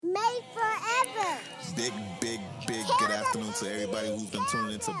Big good afternoon to everybody who's been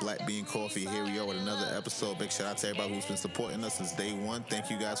tuning into Black Bean Coffee. Here we are with another episode. Big shout out to everybody who's been supporting us since day one.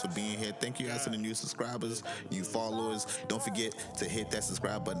 Thank you guys for being here. Thank you guys to the new subscribers, new followers. Don't forget to hit that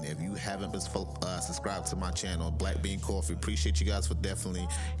subscribe button if you haven't been subscribed to my channel, Black Bean Coffee. Appreciate you guys for definitely,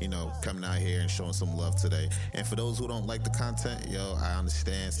 coming out here and showing some love today. And for those who don't like the content, I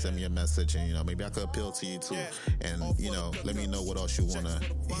understand. Send me a message and, maybe I could appeal to you too. And, let me know what else you want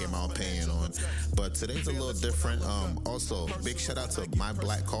to hear my opinion on. But today's a little different. Also, big shout out to My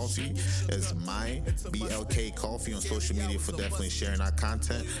Black Coffee. It's My BLK Coffee on social media for definitely sharing our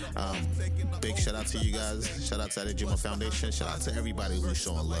content. Big shout out to you guys. Shout out to the Juma Foundation. Shout out to everybody who's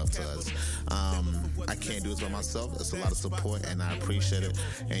showing love to us. I can't do this by myself. It's a lot of support and I appreciate it.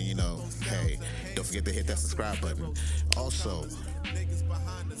 And hey, don't forget to hit that subscribe button. Also,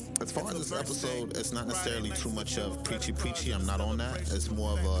 as far as this episode, it's not necessarily too much of preachy. I'm not on that. It's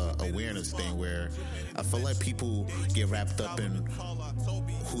more of a awareness thing where I feel like people get wrapped up in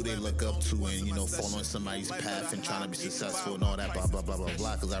who they look up to and, following somebody's path and trying to be successful and all that, blah, blah, blah, blah,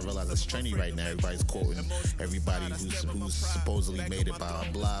 blah. Because I realize it's trendy right now. Everybody's quoting everybody who's supposedly made it, blah,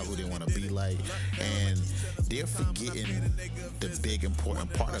 blah, who they want to be like. And they're forgetting the big,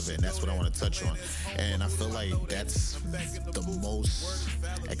 important part of it. And that's what I want to touch on. And I feel like that's the most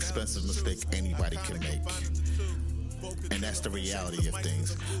expensive mistake anybody can make. And that's the reality of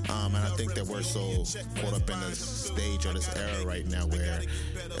things. And I think that we're so caught up in this stage or this era right now where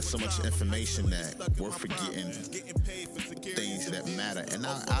there's so much information that we're forgetting things that matter. And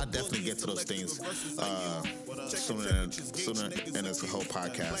I'll definitely get to those things sooner in this whole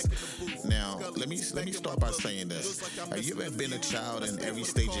podcast. Now, let me start by saying this. Have you ever been a child in every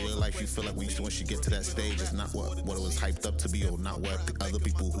stage of your life you feel like once you get to that stage, it's not what it was hyped up to be or not what other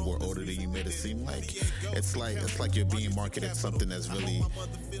people who were older than you made it seem like? It's like you're being marketed something that's really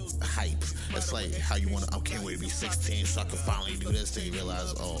hype. It's like how you want to, I can't wait to be 16 so I can finally do this. Then you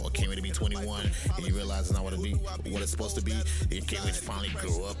realize, I can't wait to be 21. And you realize it's not what it's supposed to be. And you can't wait to finally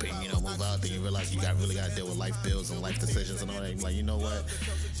grow up and, move out. Then you realize you really got to deal with life bills and life decisions and all that. Like, you know what?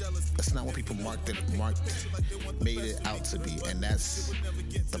 That's not what people made it out to be. And that's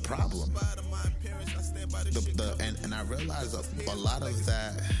the problem. And I realize a lot of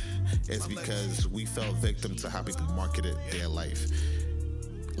that is because we fell victim to how people marketed their life.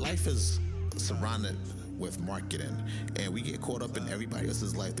 Life is surrounded with marketing, and we get caught up in everybody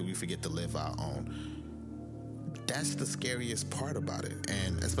else's life that we forget to live our own. That's the scariest part about it,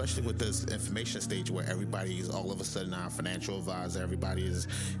 and especially with this information stage where everybody is all of a sudden our financial advisor, everybody is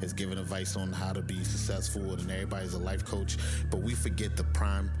giving advice on how to be successful, and everybody's a life coach, but we forget the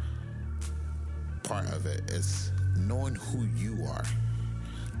prime part of it is knowing who you are,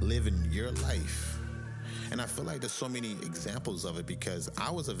 living your life. And I feel like there's so many examples of it because I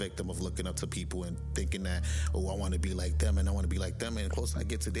was a victim of looking up to people and thinking that, I want to be like them and I want to be like them. And the closer I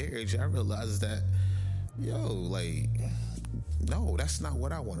get to their age, I realize that, no, that's not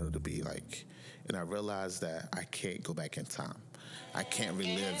what I wanted to be like. And I realized that I can't go back in time. I can't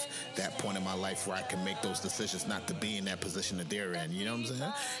relive that point in my life where I can make those decisions not to be in that position that they're in. You know what I'm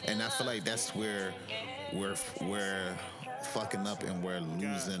saying? And I feel like that's where we're fucking up and we're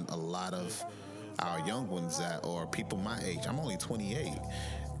losing a lot of our young ones at, or people my age. I'm only 28,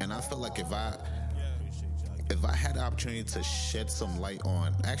 and I feel like if I had the opportunity to shed some light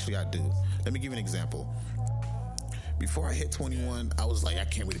on, actually I do. Let me give you an example. Before I hit 21, I was like, I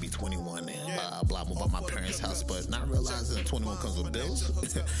can't wait to be 21 and blah, move out my parents' house. But not realizing that 21 comes with bills.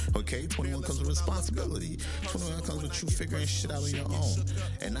 Okay, 21 comes with responsibility. 21 comes with you figuring shit out on your own.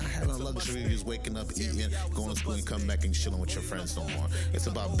 And not having a luxury of just waking up, eating, going to school and coming back and chilling with your friends no more. It's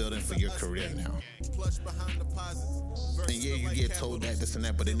about building for your career now. And yeah, you get told that, this and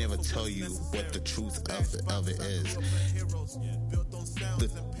that, but they never tell you what the truth of it is.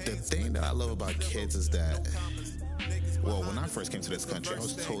 The thing that I love about kids is that, well, when I first came to this country, I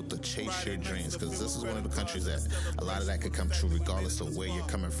was told to chase your dreams because this is one of the countries that a lot of that could come true regardless of where you're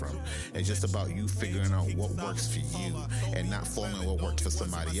coming from. It's just about you figuring out what works for you and not following what worked for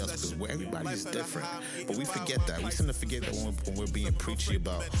somebody else because everybody's different. But we forget that. We seem to forget that when we're being preachy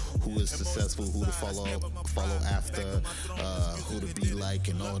about who is successful, who to follow after, who to be like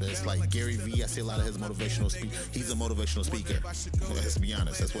and all this. Like Gary Vee, I see a lot of his motivational speak. He's a motivational speaker. Let's be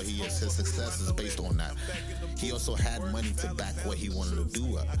honest. That's what he is. His success is based on that. He also had money to back what he wanted to do. You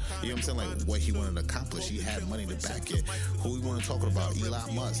know what I'm saying? Like what he wanted to accomplish. He had money to back it. Who we want to talk about?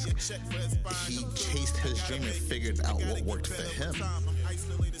 Elon Musk. He chased his dream and figured out what worked for him.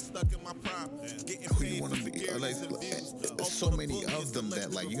 who you want to be. Like, so many of them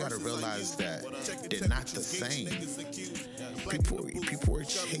that, like, you got to realize that they're not the same. People are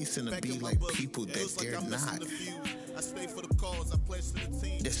chasing to be like people that they're not.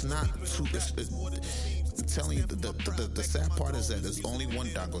 It's not too. I'm telling you, the sad part is that there's only one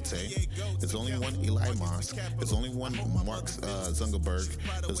Dangote, there's only one Elon Musk, there's only one Mark Zuckerberg,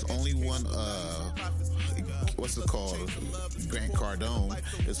 there's only one what's it called, Grant Cardone.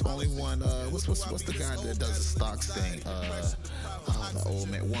 There's only one what's the guy that does the stocks thing? The old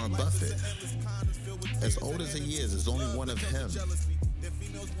man, Warren Buffett. As old as he is, there's only one of him.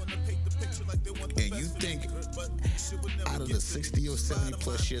 And you think out of the 60 or 70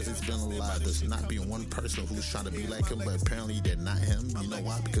 plus years it's been alive, there's not been one person who's trying to be like him, but apparently they're not him. You know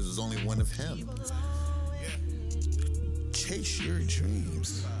why? Because there's only one of him. Chase your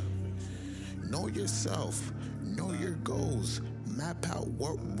dreams. Know yourself. Know your goals. Map out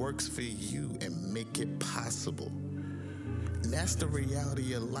what works for you and make it possible. And that's the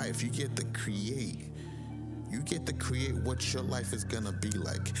reality of life. You get to create. You get to create what your life is going to be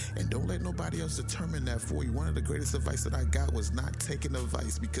like. And don't let nobody else determine that for you. One of the greatest advice that I got was not taking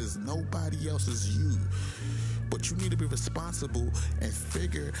advice, because nobody else is you. But you need to be responsible and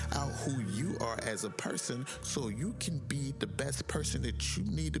figure out who you are as a person so you can be the best person that you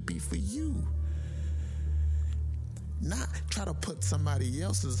need to be for you. Not try to put somebody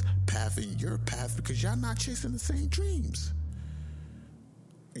else's path in your path, because y'all not chasing the same dreams.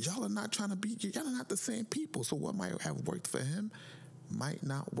 Y'all are not y'all are not the same people. So what might have worked for him might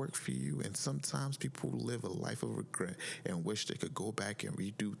not work for you. And sometimes people live a life of regret and wish they could go back and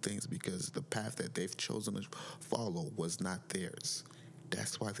redo things because the path that they've chosen to follow was not theirs.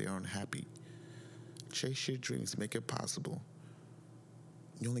 That's why they're unhappy. Chase your dreams. Make it possible.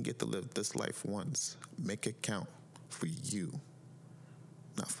 You only get to live this life once. Make it count for you.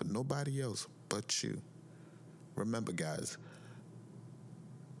 Not for nobody else but you. Remember, guys,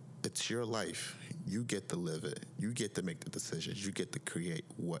 it's your life. You get to live it. You get to make the decisions. You get to create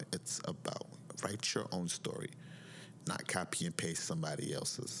what it's about. Write your own story, not copy and paste somebody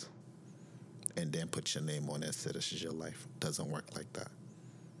else's, and then put your name on it and say this is your life. Doesn't work like that.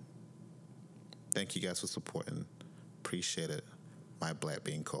 Thank you guys for supporting. Appreciate it. My Black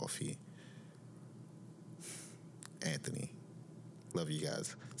Bean Coffee. Anthony. Love you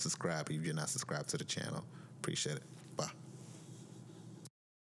guys. Subscribe if you're not subscribed to the channel. Appreciate it.